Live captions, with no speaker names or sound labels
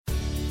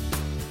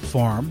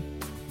Farm,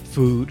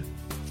 food,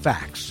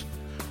 facts,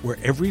 where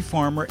every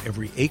farmer,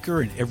 every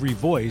acre, and every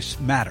voice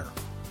matter.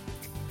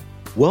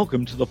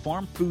 Welcome to the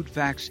Farm Food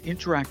Facts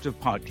Interactive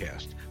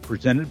Podcast,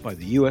 presented by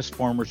the U.S.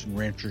 Farmers and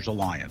Ranchers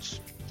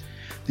Alliance.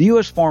 The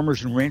U.S.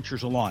 Farmers and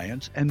Ranchers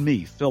Alliance and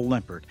me, Phil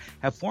Lempert,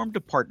 have formed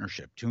a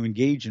partnership to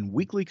engage in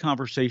weekly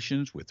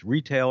conversations with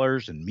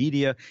retailers and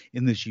media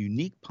in this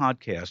unique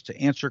podcast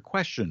to answer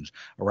questions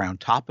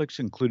around topics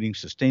including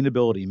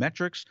sustainability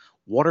metrics,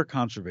 water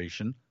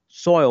conservation,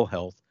 soil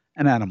health,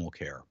 and animal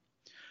care.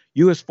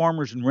 U.S.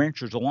 Farmers and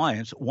Ranchers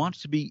Alliance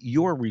wants to be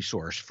your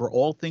resource for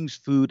all things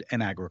food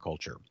and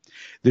agriculture.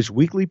 This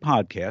weekly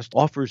podcast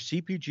offers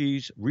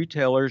CPGs,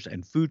 retailers,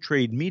 and food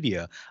trade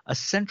media a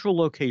central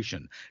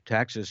location to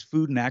access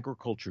food and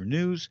agriculture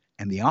news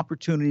and the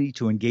opportunity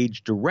to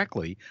engage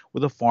directly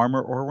with a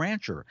farmer or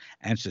rancher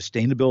and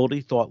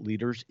sustainability thought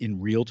leaders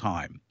in real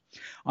time.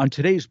 On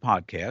today's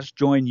podcast,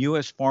 join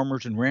U.S.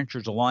 Farmers and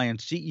Ranchers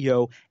Alliance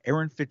CEO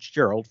Erin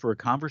Fitzgerald for a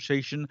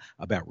conversation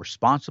about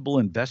responsible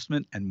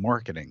investment and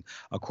marketing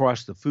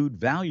across the food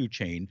value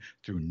chain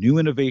through new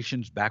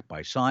innovations backed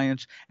by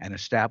science and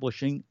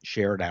establishing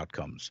shared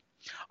outcomes.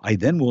 I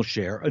then will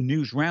share a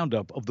news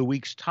roundup of the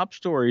week's top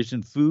stories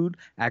in food,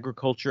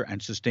 agriculture, and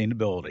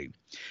sustainability.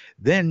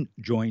 Then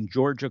join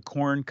Georgia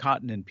corn,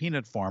 cotton, and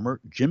peanut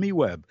farmer Jimmy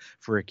Webb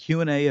for a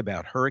Q&A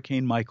about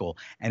Hurricane Michael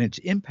and its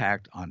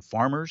impact on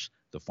farmers,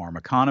 the farm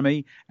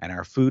economy, and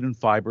our food and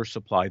fiber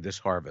supply this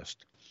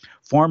harvest.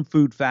 Farm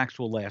Food Facts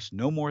will last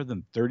no more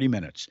than 30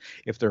 minutes.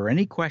 If there are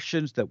any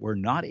questions that we're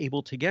not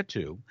able to get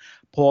to,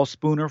 Paul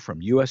Spooner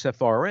from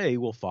USFRA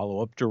will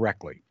follow up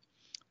directly.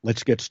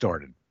 Let's get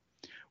started.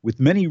 With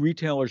many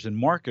retailers and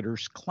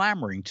marketers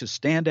clamoring to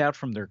stand out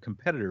from their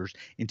competitors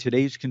in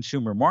today's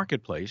consumer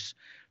marketplace,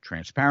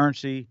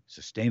 transparency,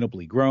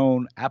 sustainably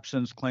grown,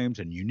 absence claims,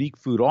 and unique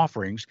food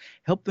offerings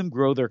help them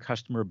grow their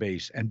customer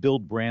base and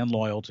build brand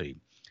loyalty.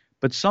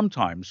 But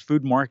sometimes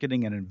food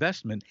marketing and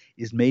investment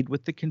is made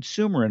with the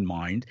consumer in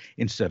mind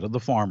instead of the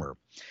farmer.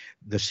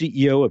 The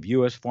CEO of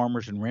U.S.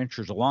 Farmers and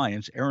Ranchers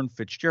Alliance, Erin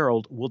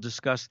Fitzgerald, will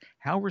discuss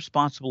how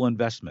responsible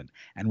investment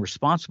and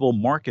responsible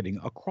marketing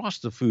across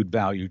the food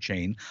value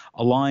chain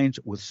aligns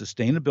with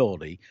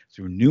sustainability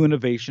through new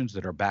innovations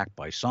that are backed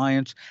by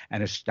science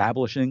and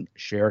establishing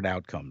shared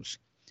outcomes.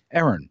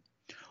 Erin,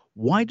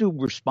 why do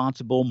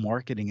responsible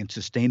marketing and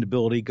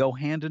sustainability go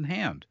hand in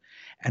hand?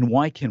 And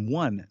why can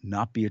one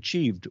not be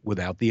achieved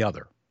without the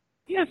other?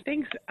 Yeah,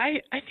 thanks.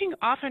 I think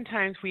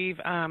oftentimes we've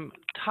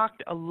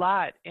talked a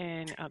lot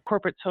in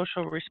corporate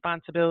social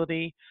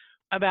responsibility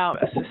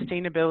about a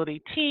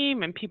sustainability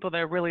team and people that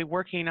are really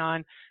working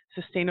on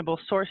sustainable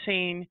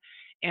sourcing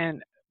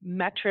and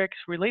metrics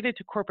related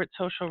to corporate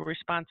social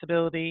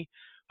responsibility,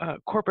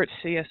 corporate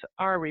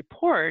CSR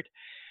report.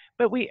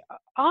 But we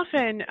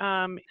often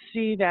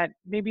see that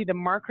maybe the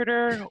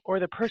marketer or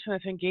the person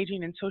that's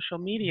engaging in social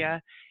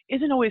media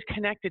isn't always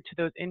connected to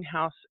those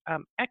in-house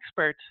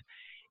experts.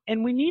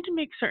 And we need to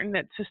make certain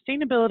that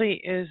sustainability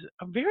is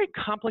a very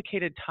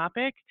complicated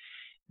topic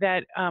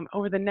that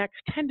over the next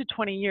 10 to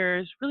 20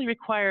 years really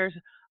requires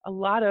a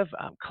lot of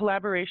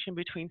collaboration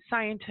between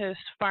scientists,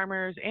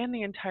 farmers, and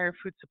the entire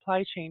food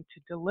supply chain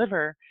to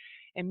deliver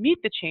and meet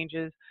the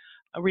changes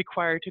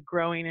required to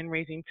growing and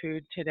raising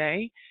food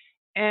today.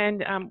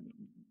 And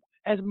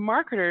as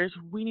marketers,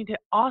 we need to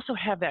also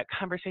have that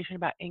conversation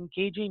about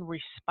engaging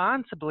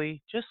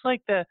responsibly, just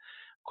like the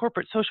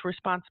corporate social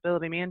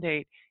responsibility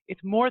mandate.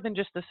 It's more than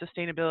just the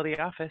sustainability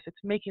office. It's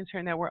making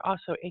certain that we're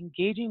also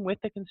engaging with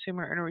the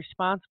consumer in a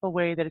responsible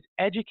way that is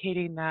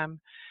educating them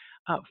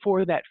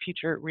for that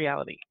future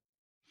reality.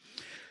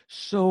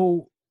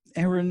 So,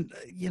 Erin,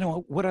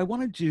 what I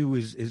want to do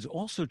is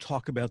also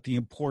talk about the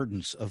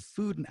importance of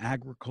food and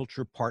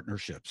agriculture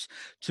partnerships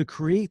to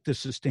create the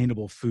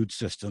sustainable food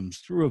systems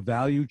through a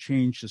value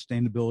chain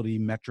sustainability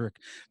metric,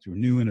 through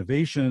new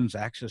innovations,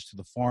 access to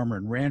the farmer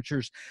and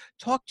ranchers.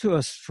 Talk to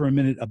us for a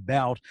minute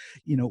about,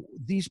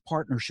 these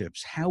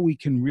partnerships, how we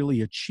can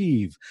really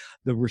achieve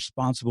the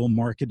responsible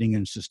marketing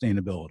and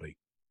sustainability.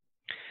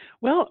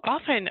 Well,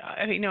 often,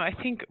 I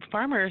think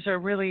farmers are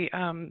really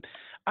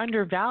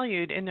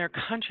undervalued in their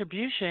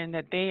contribution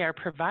that they are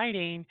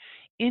providing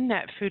in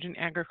that food and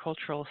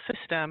agricultural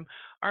system.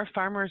 Our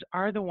farmers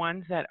are the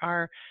ones that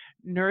are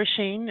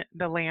nourishing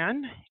the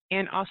land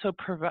and also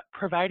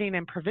providing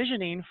and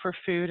provisioning for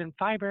food and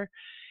fiber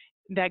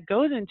that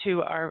goes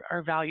into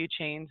our value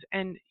chains.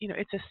 And,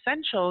 it's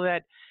essential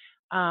that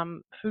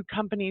food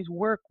companies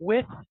work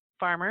with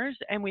farmers,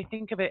 and we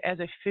think of it as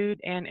a food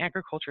and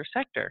agriculture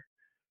sector.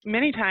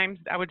 Many times,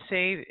 I would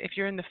say, if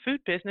you're in the food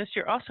business,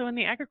 you're also in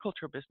the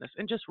agricultural business,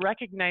 and just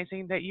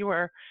recognizing that you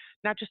are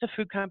not just a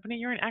food company,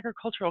 you're an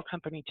agricultural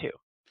company too.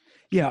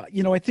 Yeah,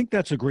 I think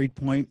that's a great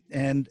point.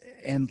 And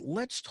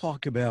let's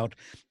talk about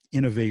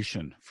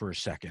innovation for a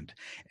second.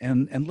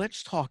 And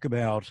let's talk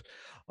about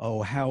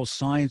how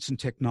science and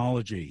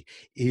technology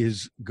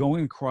is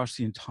going across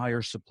the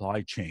entire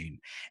supply chain.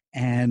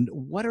 And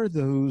what are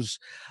those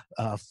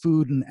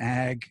food and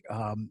ag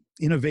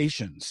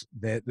innovations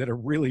that are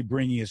really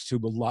bringing us to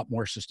a lot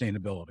more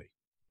sustainability?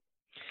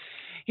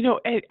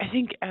 I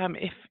think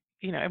if,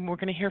 and we're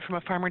going to hear from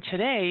a farmer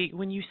today,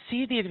 when you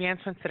see the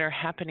advancements that are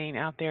happening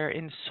out there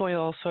in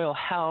soil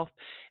health,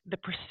 the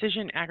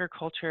precision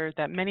agriculture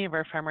that many of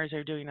our farmers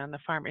are doing on the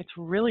farm, it's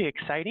really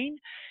exciting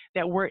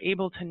that we're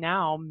able to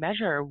now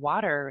measure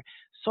water,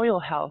 soil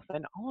health,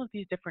 and all of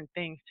these different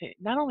things to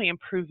not only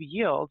improve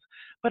yields,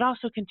 but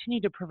also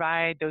continue to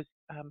provide those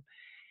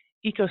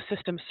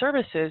ecosystem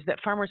services that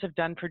farmers have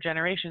done for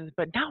generations.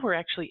 But now we're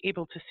actually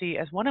able to see,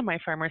 as one of my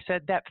farmers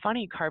said, that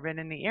funny carbon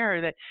in the air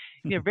that,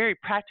 very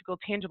practical,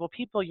 tangible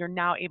people, you're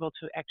now able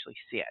to actually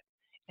see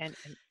it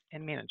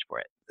and manage for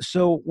it.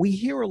 So we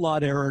hear a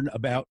lot, Erin,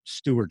 about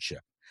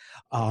stewardship.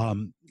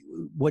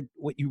 What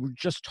you were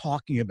just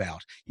talking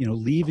about,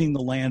 leaving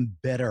the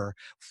land better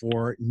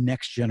for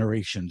next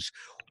generations.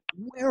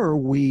 Where are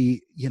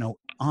we,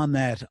 on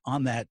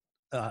that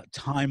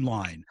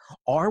timeline?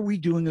 Are we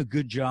doing a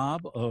good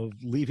job of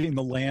leaving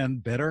the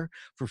land better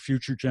for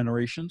future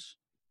generations?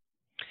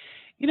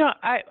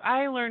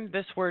 I learned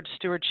this word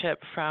stewardship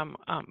from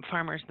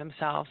farmers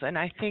themselves. And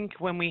I think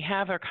when we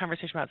have our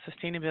conversation about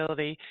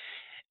sustainability,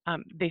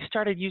 they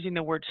started using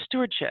the word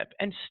stewardship.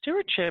 And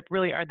stewardship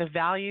really are the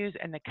values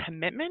and the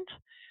commitment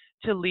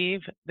to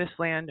leave this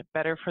land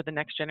better for the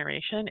next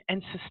generation.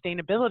 And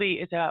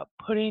sustainability is about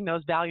putting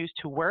those values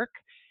to work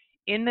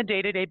in the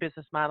day-to-day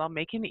business model,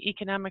 making the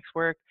economics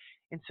work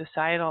in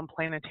societal and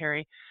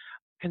planetary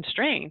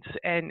constraints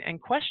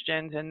and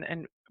questions,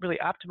 and really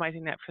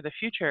optimizing that for the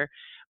future.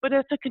 But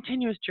it's a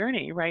continuous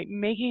journey, right?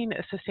 Making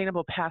a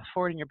sustainable path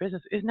forward in your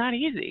business is not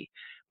easy.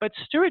 But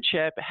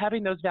stewardship,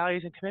 having those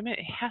values and commitment,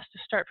 it has to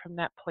start from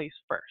that place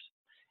first.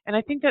 And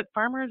I think that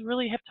farmers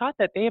really have taught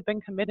that. They have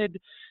been committed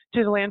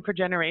to the land for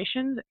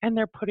generations, and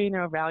they're putting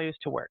their values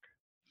to work.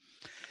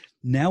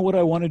 Now what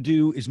I want to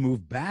do is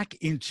move back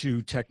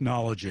into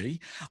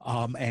technology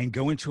and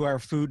go into our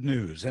food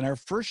news. And our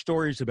first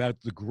story is about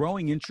the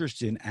growing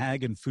interest in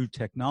ag and food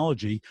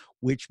technology,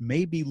 which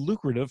may be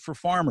lucrative for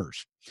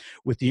farmers.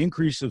 With the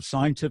increase of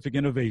scientific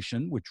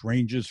innovation, which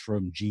ranges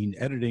from gene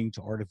editing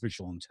to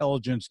artificial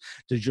intelligence,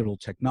 digital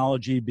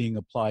technology being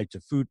applied to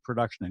food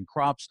production and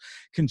crops,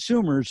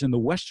 consumers in the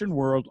Western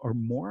world are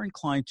more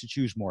inclined to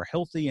choose more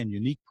healthy and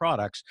unique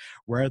products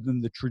rather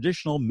than the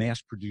traditional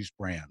mass-produced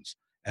brands.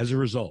 As a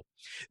result,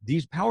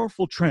 these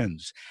powerful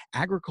trends,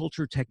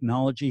 agriculture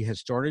technology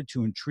has started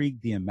to intrigue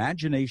the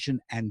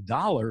imagination and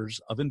dollars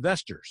of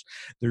investors.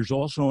 There's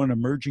also an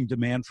emerging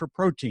demand for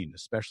protein,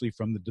 especially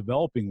from the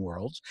developing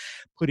worlds,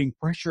 putting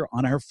pressure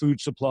on our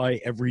food supply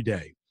every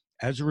day.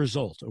 As a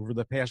result, over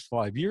the past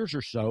 5 years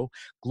or so,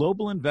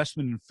 global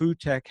investment in food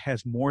tech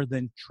has more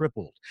than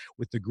tripled,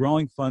 with the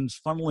growing funds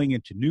funneling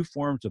into new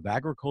forms of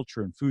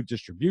agriculture and food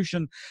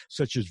distribution,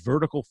 such as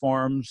vertical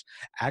farms,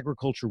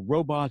 agriculture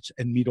robots,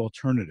 and meat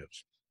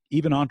alternatives.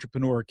 Even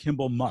entrepreneur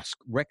Kimball Musk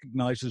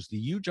recognizes the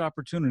huge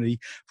opportunity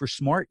for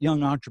smart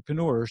young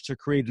entrepreneurs to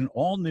create an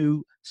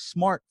all-new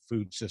smart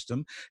food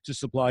system to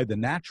supply the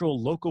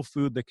natural local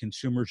food that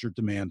consumers are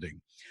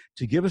demanding.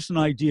 To give us an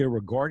idea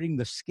regarding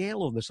the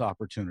scale of this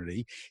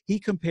opportunity, he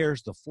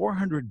compares the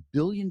 $400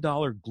 billion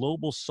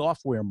global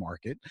software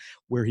market,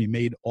 where he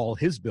made all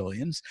his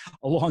billions,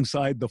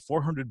 alongside the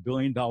 $400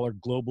 billion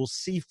global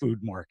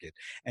seafood market,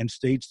 and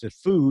states that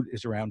food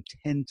is around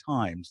 10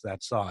 times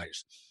that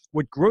size.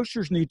 What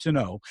grocers need to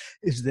know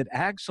is that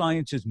ag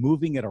science is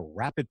moving at a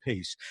rapid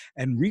pace,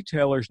 and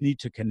retailers need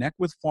to connect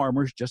with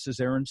farmers, just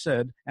as Erin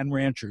said, and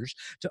ranchers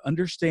to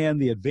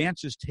understand the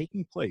advances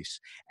taking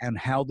place and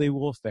how they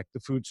will affect the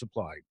food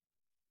supply.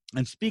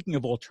 And speaking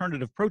of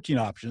alternative protein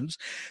options,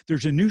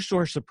 there's a new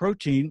source of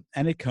protein,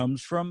 and it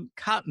comes from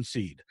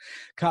cottonseed.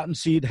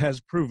 Cottonseed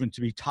has proven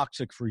to be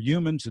toxic for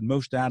humans and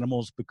most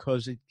animals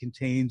because it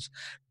contains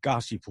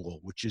gossypool,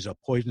 which is a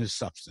poisonous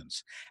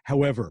substance.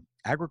 However,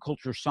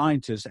 agriculture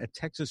scientists at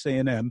Texas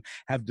A&M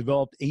have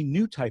developed a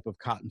new type of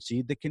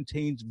cottonseed that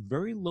contains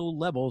very low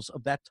levels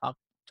of that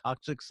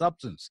toxic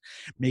substance,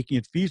 making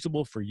it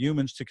feasible for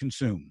humans to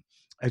consume.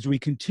 As we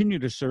continue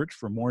to search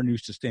for more new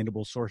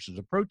sustainable sources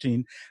of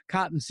protein,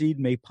 cottonseed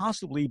may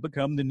possibly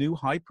become the new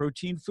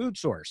high-protein food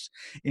source,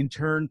 in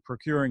turn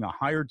procuring a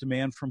higher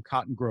demand from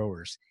cotton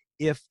growers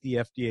if the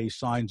FDA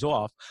signs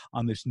off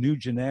on this new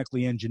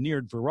genetically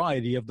engineered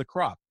variety of the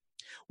crop.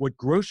 What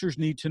grocers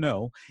need to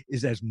know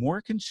is as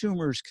more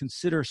consumers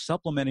consider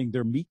supplementing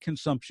their meat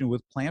consumption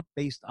with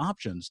plant-based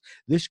options,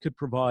 this could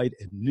provide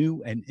a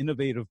new and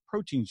innovative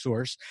protein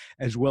source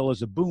as well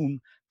as a boon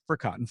for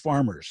cotton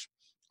farmers.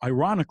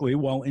 Ironically,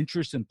 while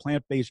interest in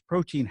plant-based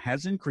protein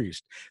has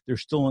increased,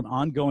 there's still an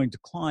ongoing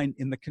decline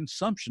in the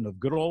consumption of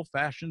good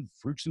old-fashioned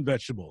fruits and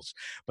vegetables.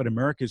 But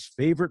America's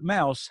favorite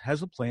mouse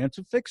has a plan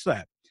to fix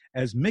that,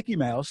 as Mickey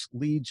Mouse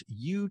leads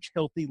huge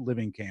healthy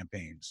living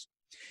campaigns.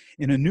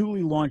 In a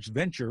newly launched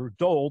venture,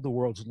 Dole, the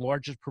world's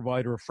largest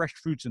provider of fresh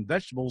fruits and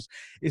vegetables,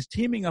 is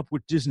teaming up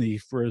with Disney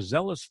for a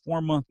zealous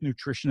 4-month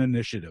nutrition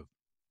initiative.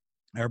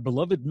 Our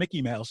beloved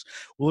Mickey Mouse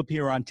will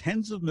appear on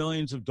tens of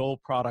millions of Dole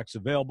products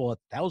available at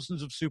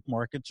thousands of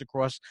supermarkets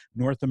across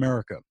North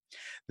America.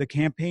 The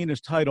campaign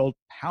is titled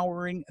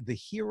Powering the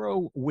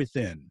Hero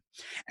Within,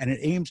 and it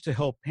aims to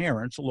help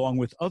parents, along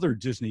with other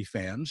Disney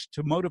fans,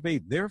 to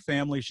motivate their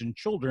families and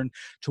children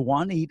to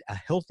want to eat a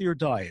healthier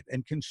diet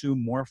and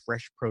consume more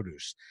fresh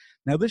produce.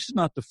 Now, this is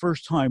not the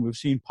first time we've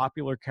seen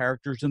popular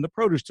characters in the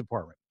produce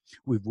department.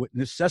 We've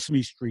witnessed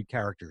Sesame Street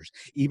characters,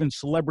 even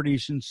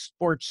celebrities and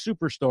sports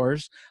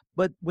superstars,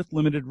 but with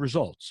limited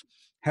results.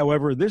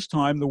 However, this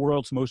time the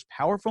world's most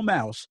powerful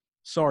mouse,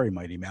 sorry,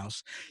 Mighty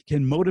Mouse,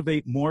 can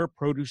motivate more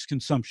produce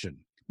consumption.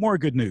 More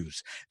good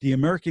news. The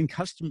American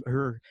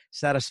Customer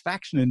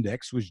Satisfaction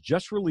Index was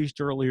just released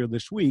earlier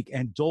this week,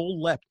 and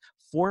Dole leapt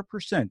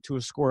 4% to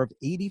a score of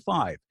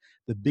 85,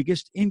 the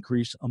biggest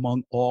increase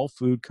among all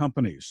food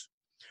companies.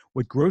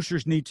 What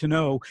grocers need to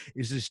know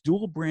is this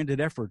dual-branded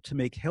effort to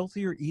make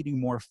healthier eating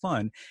more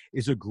fun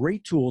is a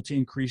great tool to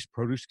increase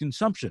produce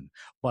consumption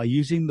by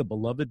using the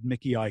beloved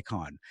Mickey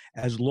icon,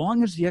 as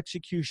long as the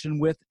execution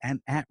with and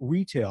at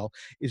retail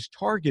is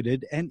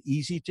targeted and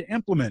easy to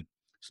implement.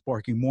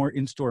 Sparking more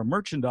in-store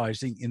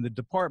merchandising in the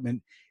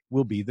department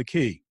will be the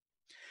key.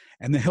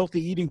 And the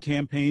Healthy Eating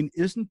campaign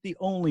isn't the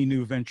only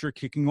new venture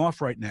kicking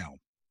off right now.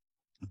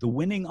 The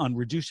Winning on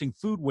Reducing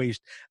Food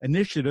Waste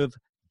initiative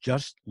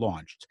just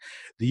launched.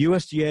 The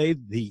USDA,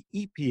 the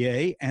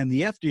EPA, and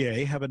the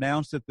FDA have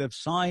announced that they've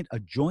signed a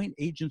joint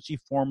agency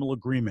formal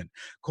agreement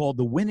called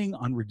the Winning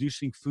on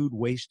Reducing Food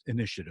Waste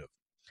Initiative.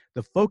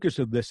 The focus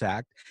of this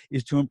act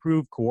is to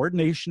improve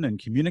coordination and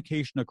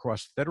communication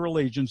across federal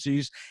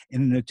agencies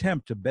in an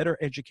attempt to better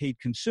educate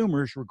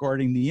consumers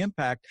regarding the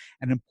impact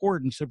and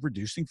importance of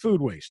reducing food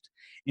waste.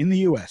 In the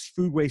U.S.,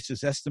 food waste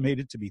is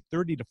estimated to be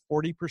 30 to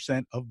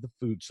 40% of the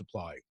food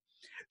supply.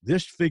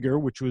 This figure,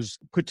 which was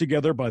put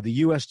together by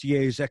the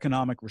USDA's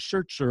Economic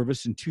Research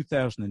Service in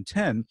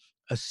 2010,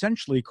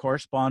 essentially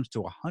corresponds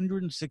to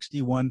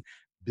 $161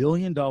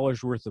 billion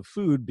worth of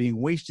food being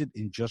wasted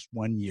in just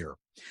 1 year.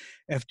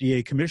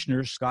 FDA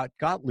Commissioner Scott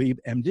Gottlieb,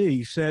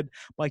 MD, said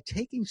by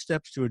taking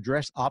steps to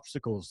address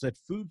obstacles that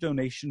food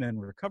donation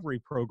and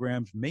recovery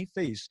programs may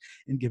face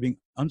in giving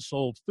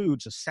unsold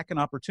foods a second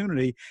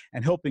opportunity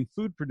and helping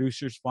food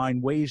producers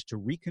find ways to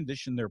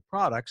recondition their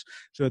products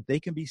so that they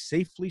can be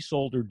safely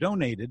sold or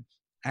donated,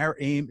 our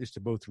aim is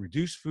to both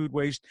reduce food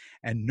waste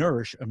and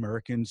nourish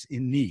Americans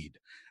in need.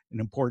 An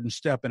important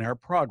step in our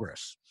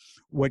progress.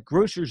 What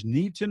grocers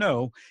need to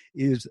know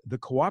is the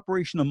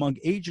cooperation among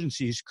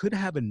agencies could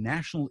have a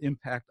national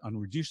impact on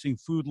reducing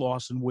food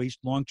loss and waste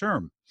long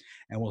term,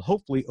 and will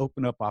hopefully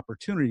open up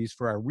opportunities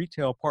for our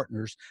retail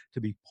partners to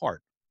be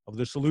part of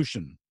the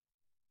solution.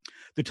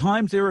 The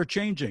times there are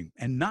changing,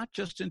 and not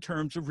just in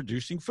terms of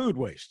reducing food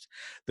waste.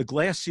 The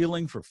glass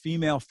ceiling for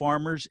female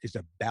farmers is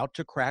about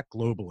to crack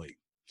globally.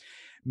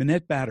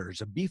 Minette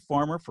Batters, a beef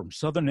farmer from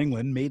southern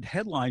England, made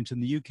headlines in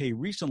the UK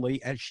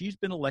recently as she's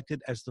been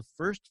elected as the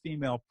first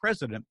female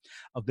president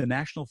of the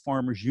National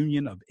Farmers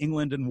Union of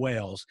England and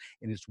Wales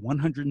in its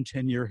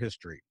 110-year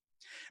history.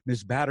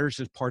 Ms. Batters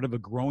is part of a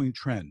growing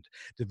trend.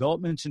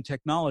 Developments in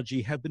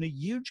technology have been a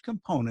huge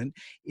component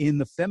in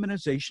the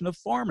feminization of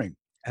farming,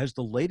 as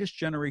the latest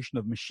generation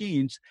of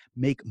machines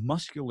make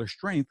muscular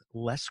strength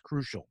less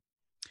crucial.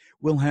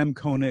 Wilhelm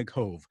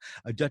Koenig-Hove,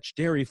 a Dutch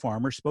dairy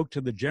farmer, spoke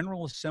to the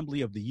General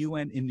Assembly of the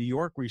UN in New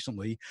York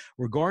recently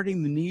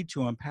regarding the need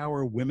to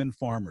empower women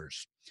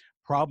farmers.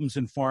 Problems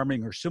in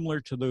farming are similar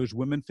to those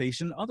women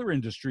face in other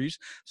industries,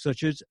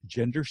 such as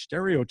gender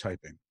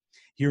stereotyping.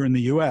 Here in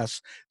the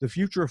U.S., the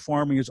future of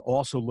farming is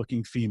also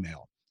looking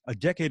female. A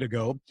decade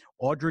ago,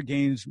 Audra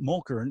Gaines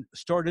Mulkern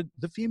started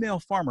the Female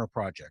Farmer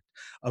Project,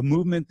 a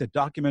movement that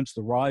documents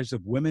the rise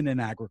of women in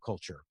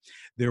agriculture.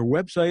 Their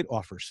website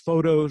offers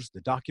photos,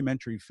 the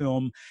documentary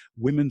film,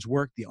 Women's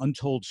Work, The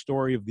Untold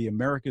Story of the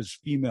America's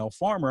Female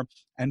Farmer,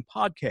 and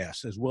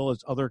podcasts, as well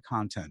as other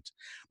content.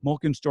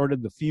 Mulkern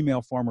started the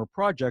Female Farmer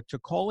Project to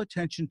call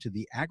attention to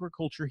the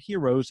agriculture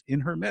heroes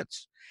in her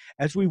midst.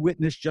 As we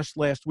witnessed just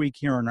last week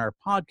here on our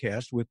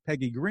podcast with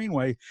Peggy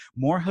Greenway,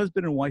 more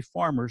husband and wife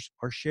farmers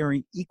are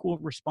sharing equal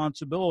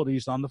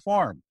responsibilities on the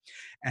farm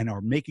and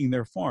are making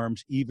their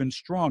farms even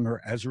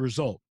stronger as a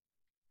result.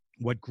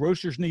 What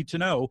grocers need to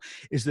know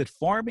is that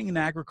farming and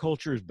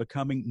agriculture is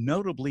becoming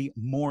notably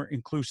more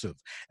inclusive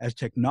as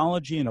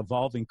technology and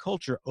evolving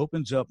culture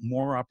opens up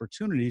more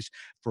opportunities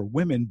for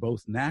women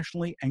both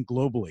nationally and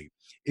globally.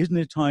 Isn't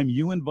it time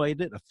you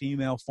invited a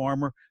female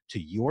farmer to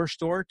your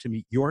store to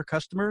meet your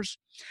customers?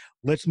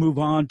 Let's move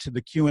on to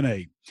the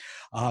Q&A.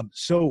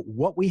 So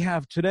what we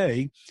have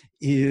today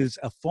is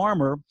a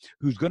farmer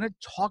who's going to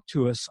talk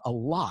to us a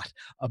lot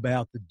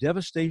about the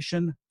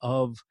devastation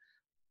of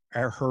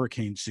our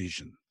hurricane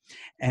season.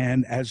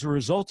 And as a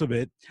result of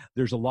it,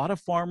 there's a lot of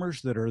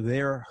farmers that are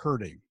there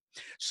hurting.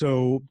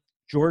 So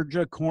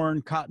Georgia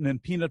corn, cotton,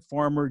 and peanut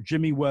farmer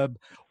Jimmy Webb,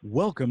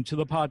 welcome to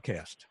the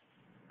podcast.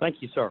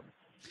 Thank you, sir.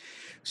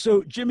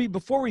 So, Jimmy,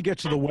 before we get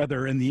to the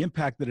weather and the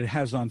impact that it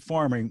has on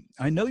farming,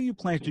 I know you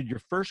planted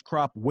your first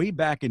crop way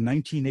back in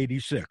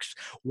 1986.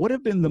 What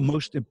have been the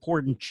most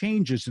important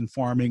changes in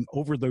farming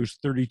over those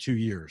 32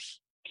 years?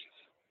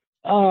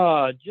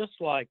 Just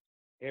like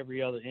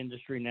every other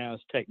industry now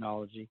is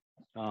technology.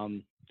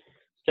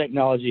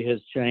 Technology has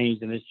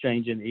changed, and it's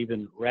changing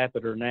even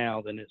rapider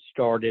now than it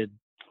started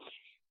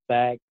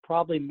back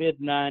probably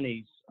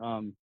mid-90s.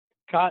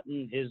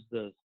 Cotton is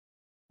the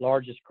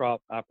largest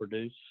crop I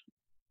produce,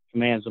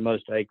 commands the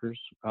most acres.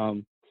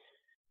 When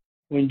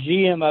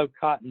GMO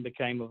cotton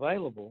became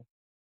available,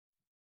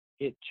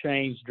 it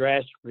changed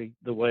drastically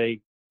the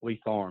way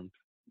we farmed.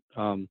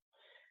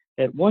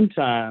 At one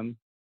time,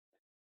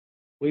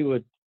 we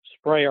would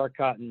spray our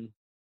cotton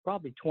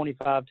probably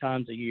 25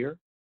 times a year.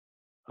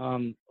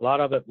 A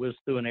lot of it was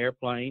through an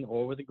airplane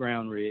or with a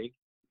ground rig.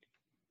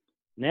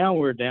 Now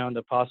we're down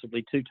to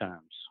possibly 2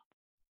 times.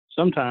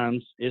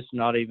 Sometimes it's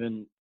not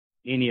even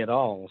any at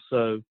all.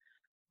 So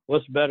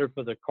what's better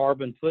for the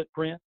carbon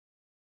footprint?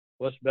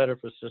 What's better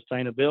for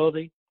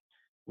sustainability?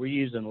 We're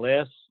using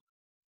less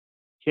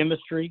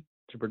chemistry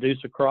to produce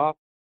a crop,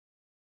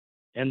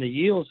 and the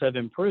yields have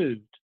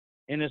improved,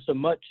 and it's a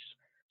much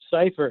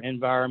safer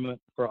environment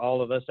for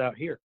all of us out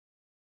here.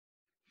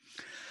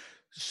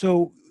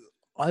 So,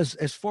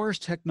 as far as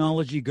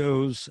technology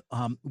goes,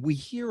 we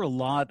hear a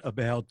lot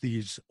about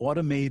these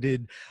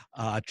automated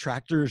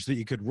tractors that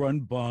you could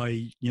run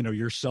by,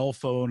 your cell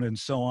phone and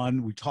so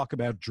on. We talk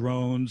about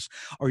drones.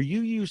 Are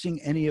you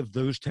using any of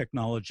those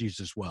technologies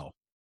as well?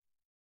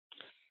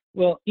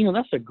 Well,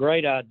 that's a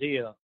great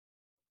idea,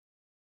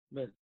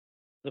 but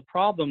the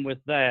problem with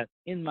that,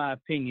 in my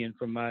opinion,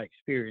 from my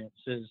experience,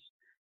 is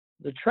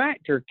the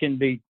tractor can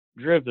be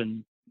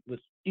driven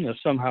with,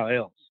 somehow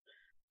else.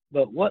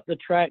 But what the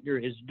tractor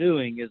is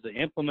doing is the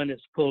implement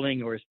it's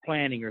pulling or is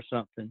planting or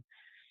something.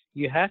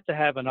 You have to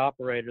have an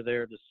operator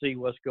there to see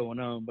what's going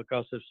on,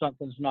 because if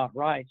something's not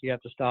right, you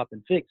have to stop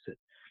and fix it.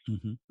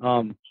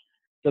 Mm-hmm.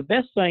 The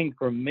best thing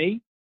for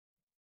me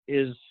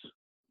is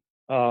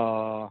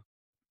a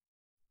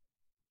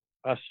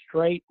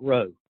straight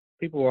row.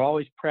 People are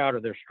always proud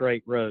of their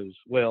straight rows.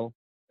 Well,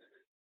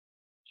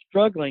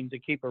 struggling to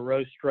keep a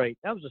row straight,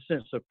 that was a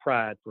sense of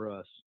pride for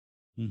us.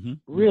 Mm-hmm.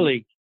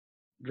 Really,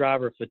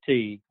 driver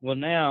fatigue. Well,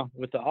 now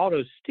with the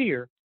auto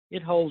steer,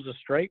 it holds a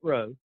straight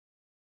row,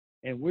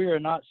 and we are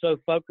not so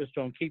focused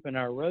on keeping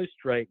our row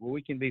straight where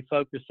we can be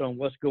focused on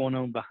what's going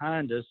on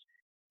behind us,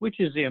 which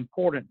is the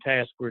important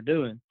task we're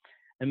doing,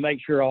 and make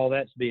sure all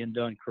that's being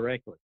done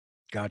correctly.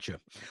 Gotcha.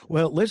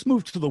 Well, let's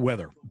move to the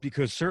weather,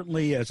 because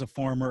certainly as a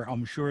farmer,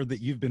 I'm sure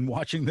that you've been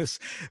watching this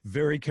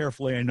very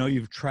carefully. I know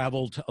you've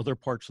traveled to other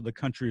parts of the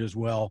country as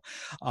well.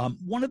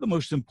 One of the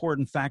most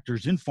important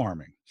factors in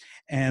farming,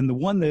 and the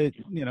one that,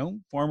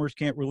 farmers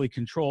can't really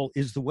control,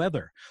 is the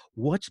weather.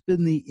 What's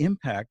been the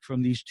impact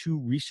from these 2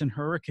 recent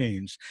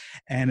hurricanes?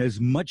 And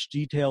as much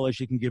detail as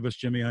you can give us,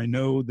 Jimmy, I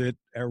know that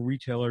our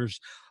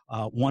retailers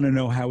want to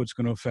know how it's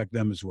going to affect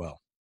them as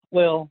well.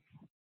 Well,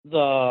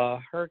 the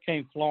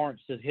Hurricane Florence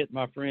that hit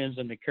my friends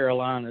in the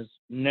Carolinas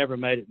never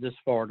made it this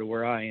far to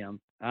where I am.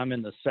 I'm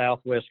in the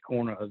southwest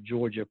corner of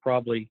Georgia,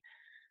 probably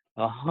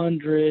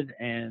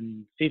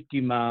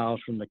 150 miles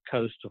from the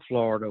coast of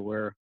Florida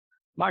where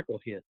Michael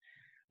hit.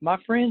 My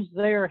friends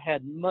there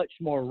had much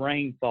more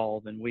rainfall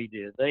than we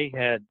did. They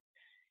had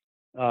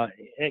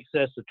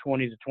excess of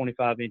 20 to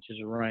 25 inches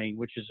of rain,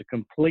 which is a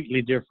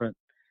completely different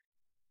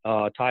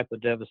type of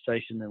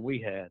devastation than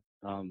we had.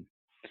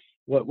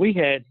 What we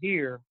had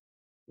here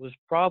was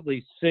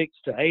probably 6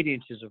 to 8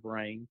 inches of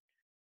rain,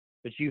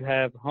 but you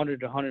have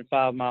 100 to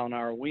 105 mile an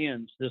hour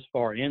winds this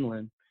far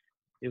inland.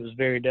 It was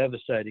very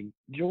devastating.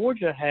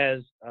 Georgia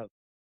has a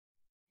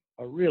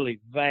really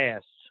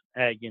vast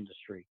ag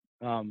industry.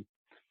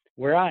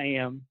 Where I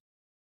am,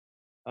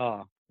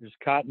 there's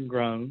cotton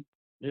grown,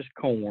 there's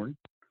corn,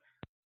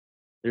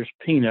 there's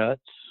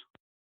peanuts,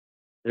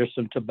 there's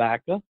some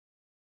tobacco,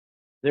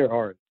 there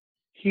are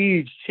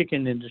huge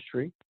chicken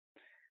industry,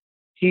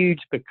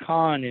 huge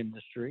pecan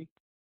industry,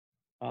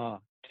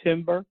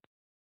 timber,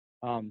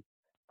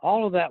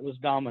 all of that was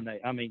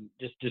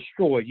just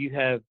destroyed. You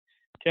have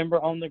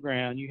timber on the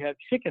ground, you have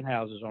chicken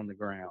houses on the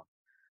ground.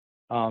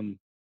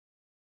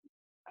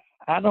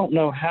 I don't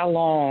know how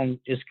long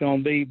it's going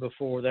to be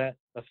before that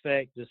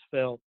effect is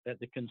felt at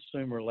the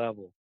consumer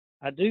level.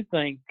 I do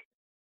think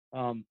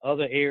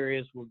other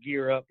areas will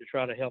gear up to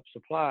try to help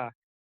supply,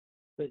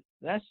 but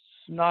that's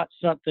not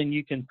something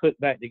you can put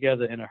back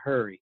together in a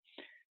hurry.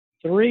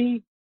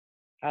 3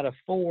 out of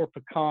 4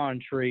 pecan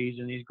trees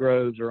in these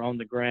groves are on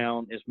the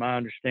ground, is my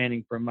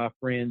understanding from my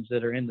friends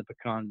that are in the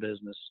pecan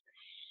business.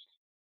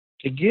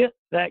 To get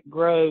that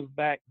grove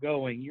back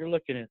going, you're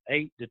looking at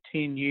 8 to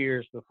 10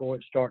 years before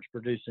it starts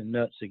producing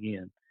nuts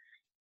again.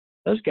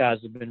 Those guys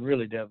have been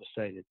really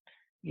devastated.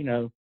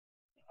 A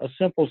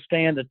simple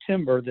stand of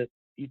timber that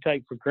you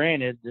take for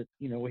granted that,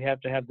 we have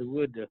to have the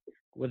wood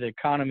where the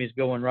economy is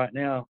going right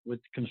now with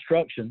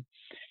construction.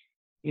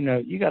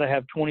 You got to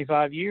have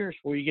 25 years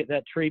before you get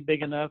that tree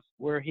big enough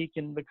where he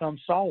can become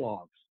saw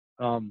logs.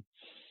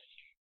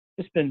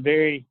 it's been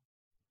very,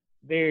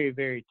 very,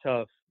 very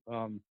tough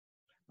on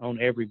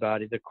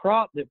everybody. The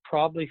crop that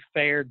probably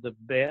fared the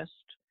best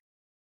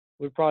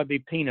would probably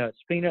be peanuts.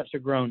 Peanuts are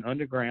grown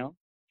underground.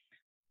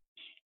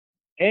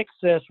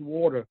 Excess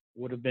water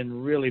would have been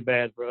really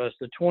bad for us.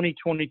 The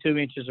 22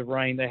 inches of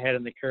rain they had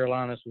in the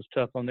Carolinas was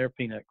tough on their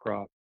peanut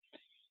crop.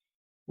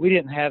 We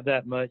didn't have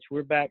that much.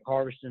 We're back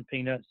harvesting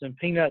peanuts, and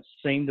peanuts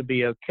seem to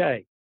be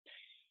okay.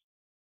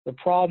 The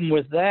problem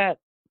with that,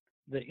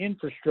 the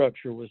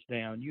infrastructure was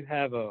down. You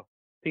have a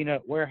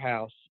peanut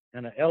warehouse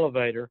and an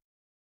elevator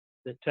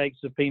that takes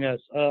the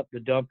peanuts up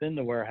to dump in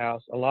the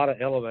warehouse. A lot of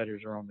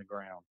elevators are on the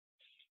ground.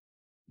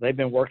 They've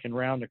been working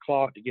round the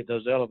clock to get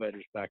those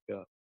elevators back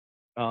up.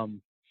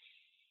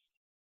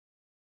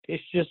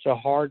 It's just a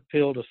hard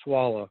pill to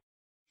swallow.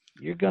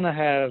 You're going to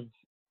have,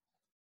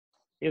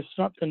 if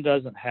something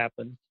doesn't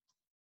happen,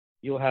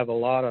 you'll have a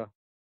lot of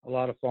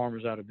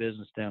farmers out of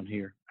business down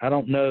here. I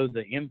don't know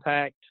the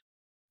impact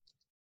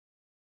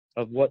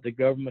of what the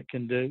government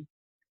can do.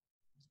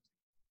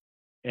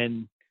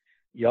 And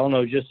y'all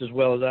know just as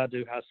well as I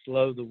do how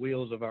slow the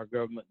wheels of our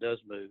government does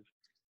move.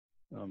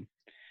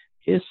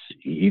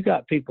 You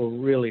got people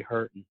really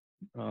hurting.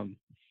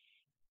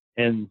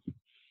 And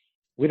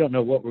we don't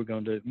know what we're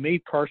going to do.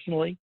 Me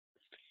personally,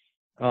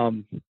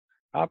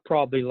 I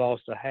probably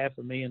lost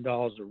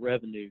 $500,000 of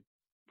revenue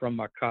from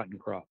my cotton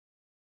crop.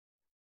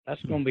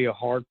 That's going to be a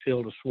hard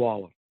pill to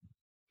swallow.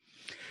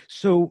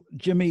 So,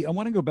 Jimmy, I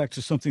want to go back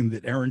to something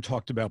that Aaron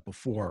talked about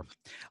before,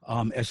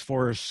 as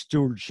far as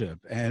stewardship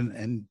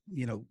and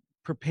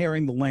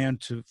preparing the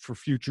land for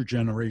future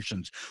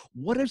generations.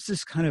 What does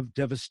this kind of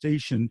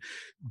devastation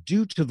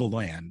do to the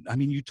land? I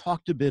mean, you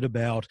talked a bit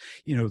about,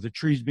 the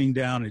trees being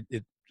down.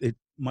 It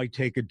might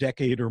take a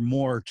decade or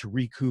more to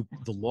recoup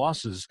the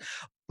losses,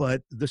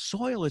 but the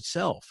soil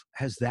itself,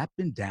 has that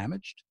been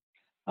damaged?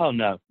 Oh,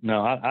 no.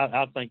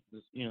 I think,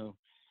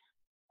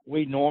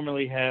 we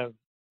normally have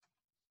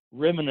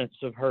remnants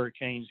of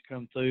hurricanes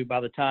come through. By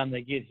the time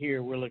they get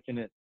here, we're looking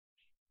at,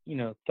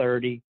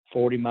 30,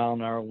 40 mile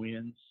an hour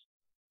winds.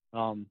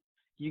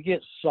 You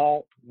get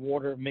salt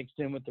water mixed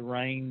in with the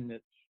rain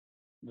that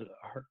the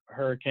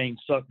hurricane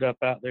sucked up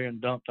out there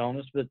and dumped on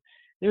us, but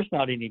there's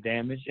not any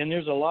damage. And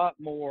there's a lot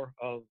more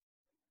of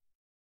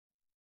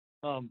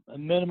a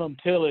minimum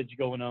tillage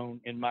going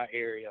on in my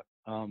area.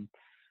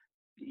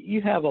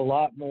 You have a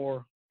lot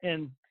more,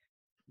 and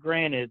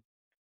granted,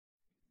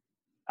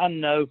 I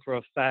know for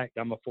a fact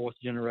I'm a fourth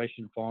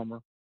generation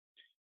farmer.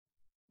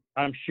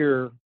 I'm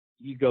sure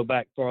you go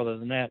back farther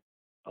than that,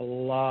 a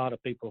lot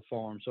of people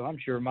farm. So I'm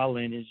sure my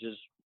lineage is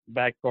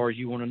back far as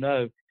you want to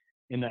know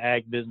in the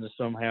ag business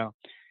somehow.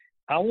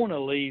 I want to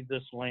leave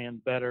this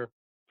land better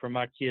for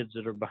my kids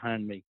that are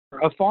behind me.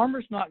 A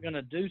farmer's not going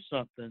to do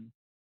something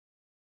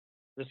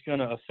that's going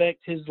to affect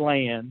his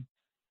land,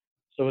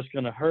 so it's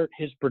going to hurt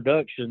his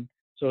production,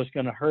 so it's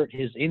going to hurt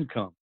his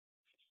income.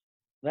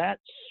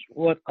 That's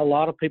what a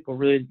lot of people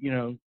really,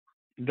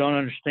 don't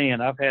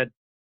understand. I've had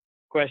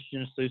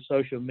questions through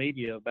social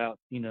media about,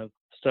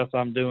 stuff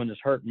I'm doing is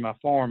hurting my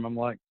farm. I'm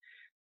like,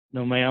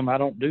 no, ma'am, I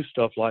don't do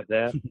stuff like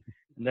that.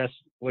 And that's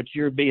what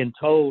you're being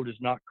told is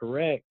not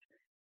correct,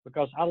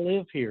 because I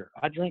live here.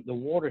 I drink the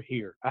water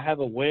here. I have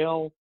a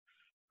well,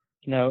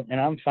 and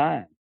I'm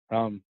fine.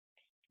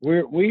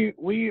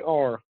 We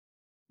are,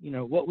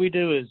 what we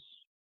do is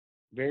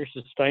very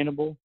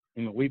sustainable.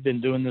 We've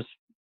been doing this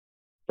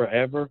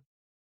forever,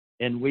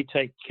 and we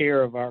take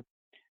care of our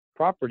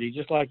property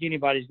just like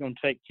anybody's going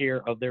to take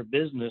care of their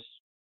business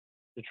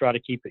to try to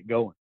keep it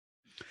going.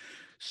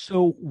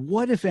 So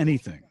what, if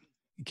anything,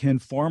 can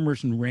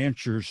farmers and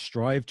ranchers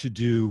strive to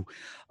do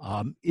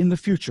in the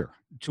future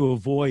to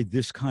avoid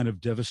this kind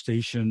of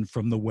devastation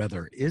from the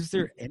weather? Is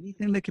there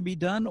anything that can be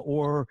done,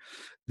 or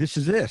this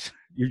is it?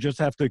 You just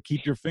have to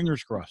keep your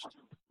fingers crossed.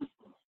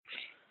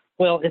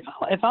 Well,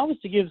 if I was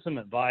to give some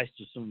advice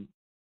to some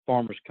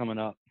farmers coming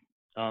up,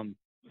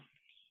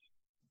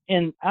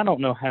 and I don't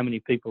know how many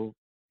people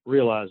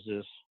realize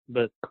this,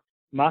 but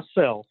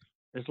myself,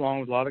 as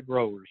long as a lot of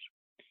growers,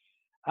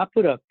 I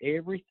put up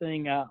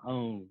everything I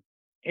own.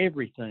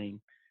 Everything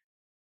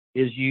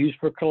is used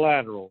for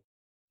collateral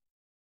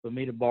for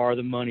me to borrow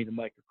the money to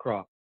make a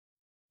crop.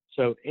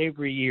 So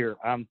every year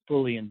I'm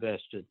fully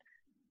invested.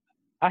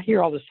 I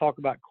hear all this talk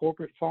about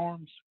corporate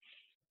farms.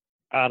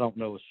 I don't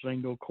know a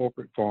single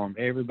corporate farm.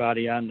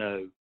 Everybody I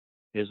know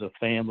is a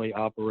family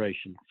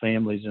operation.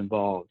 Families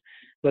involved.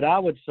 But I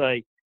would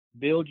say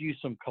build you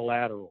some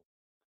collateral.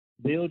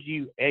 Build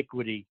you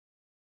equity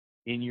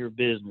in your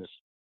business.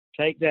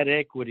 Take that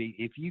equity,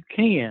 if you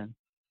can,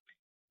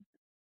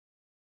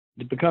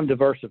 to become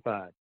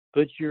diversified.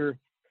 Put your,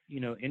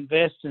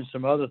 invest in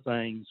some other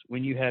things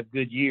when you have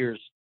good years,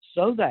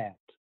 so that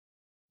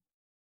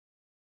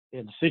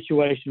in a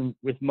situation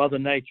with Mother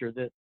Nature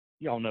that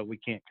y'all know we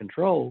can't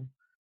control,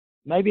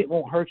 maybe it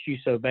won't hurt you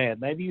so bad.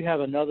 Maybe you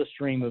have another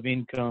stream of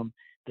income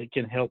that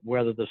can help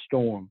weather the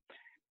storm.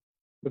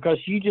 Because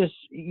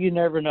you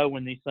never know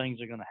when these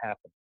things are going to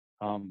happen.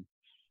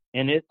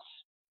 And it's,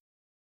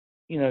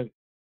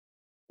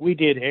 we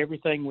did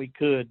everything we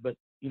could, but,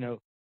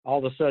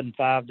 all of a sudden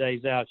 5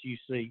 days out, you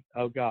see,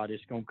 oh God,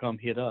 it's going to come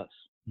hit us.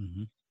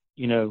 Mm-hmm.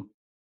 You know,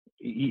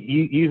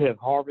 you have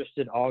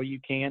harvested all you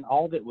can,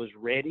 all that was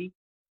ready.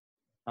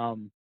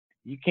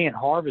 You can't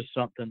harvest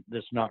something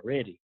that's not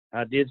ready.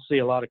 I did see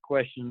a lot of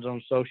questions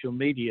on social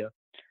media.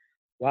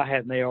 Why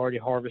hadn't they already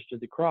harvested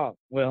the crop?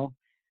 Well,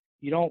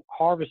 you don't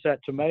harvest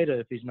that tomato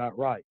if he's not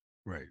ripe.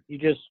 Right.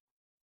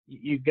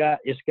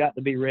 It's got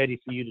to be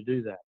ready for you to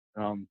do that.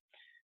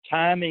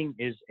 Timing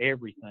is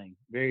everything,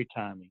 very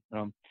timing.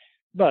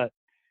 But,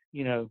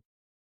 you know,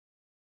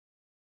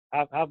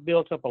 I've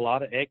built up a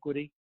lot of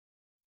equity.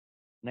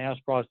 Now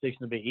it's probably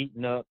fixing to be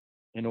eaten up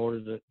in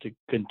order to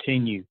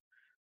continue.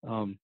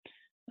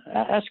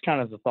 That's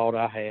kind of the thought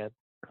I had.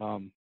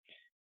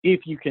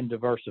 If you can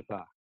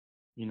diversify,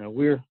 you know,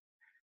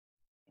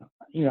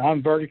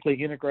 I'm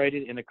vertically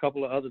integrated in a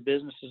couple of other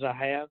businesses I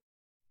have,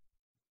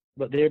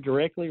 but they're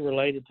directly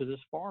related to this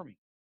farming.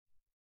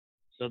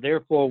 So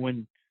therefore,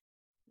 when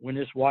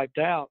it's wiped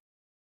out,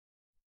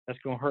 that's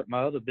going to hurt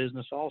my other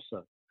business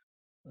also.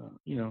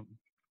 You know,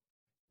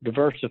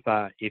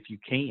 diversify if you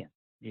can.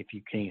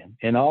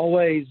 And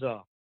always,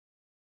 you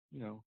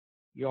know,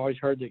 you always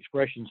heard the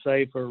expression,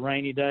 save for a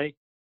rainy day.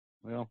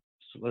 Well,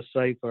 so let's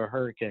save for a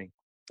hurricane.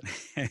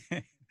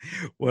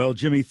 Well,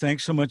 Jimmy,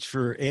 thanks so much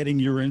for adding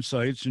your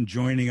insights and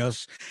joining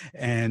us.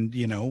 And,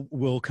 you know,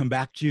 we'll come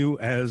back to you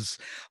as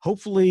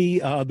hopefully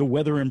the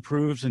weather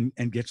improves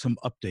and get some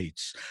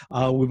updates.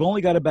 We've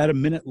only got about a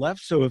minute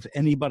left, so if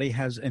anybody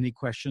has any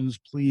questions,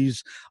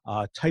 please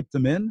type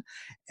them in.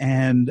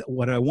 And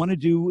what I want to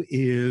do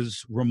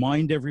is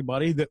remind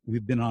everybody that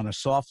we've been on a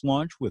soft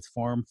launch with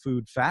Farm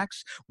Food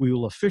Facts. We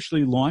will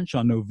officially launch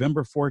on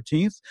November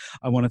 14th.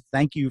 I want to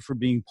thank you for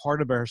being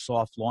part of our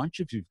soft launch.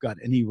 If you've got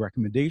any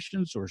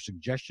recommendations or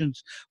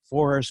suggestions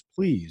for us,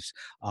 please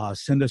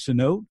send us a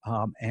note.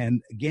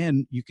 And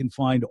again, you can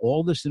find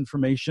all this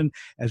information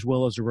as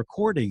well as a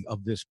recording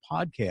of this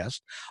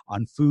podcast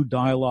on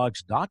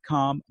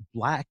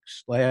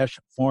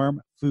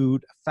fooddialogues.com/farm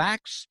food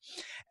facts.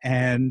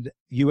 And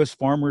U.S.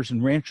 Farmers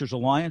and Ranchers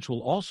Alliance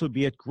will also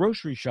be at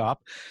Grocery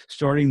Shop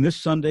starting this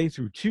Sunday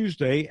through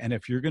Tuesday. And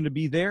if you're going to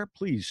be there,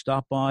 please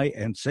stop by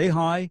and say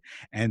hi.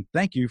 And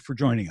thank you for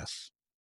joining us.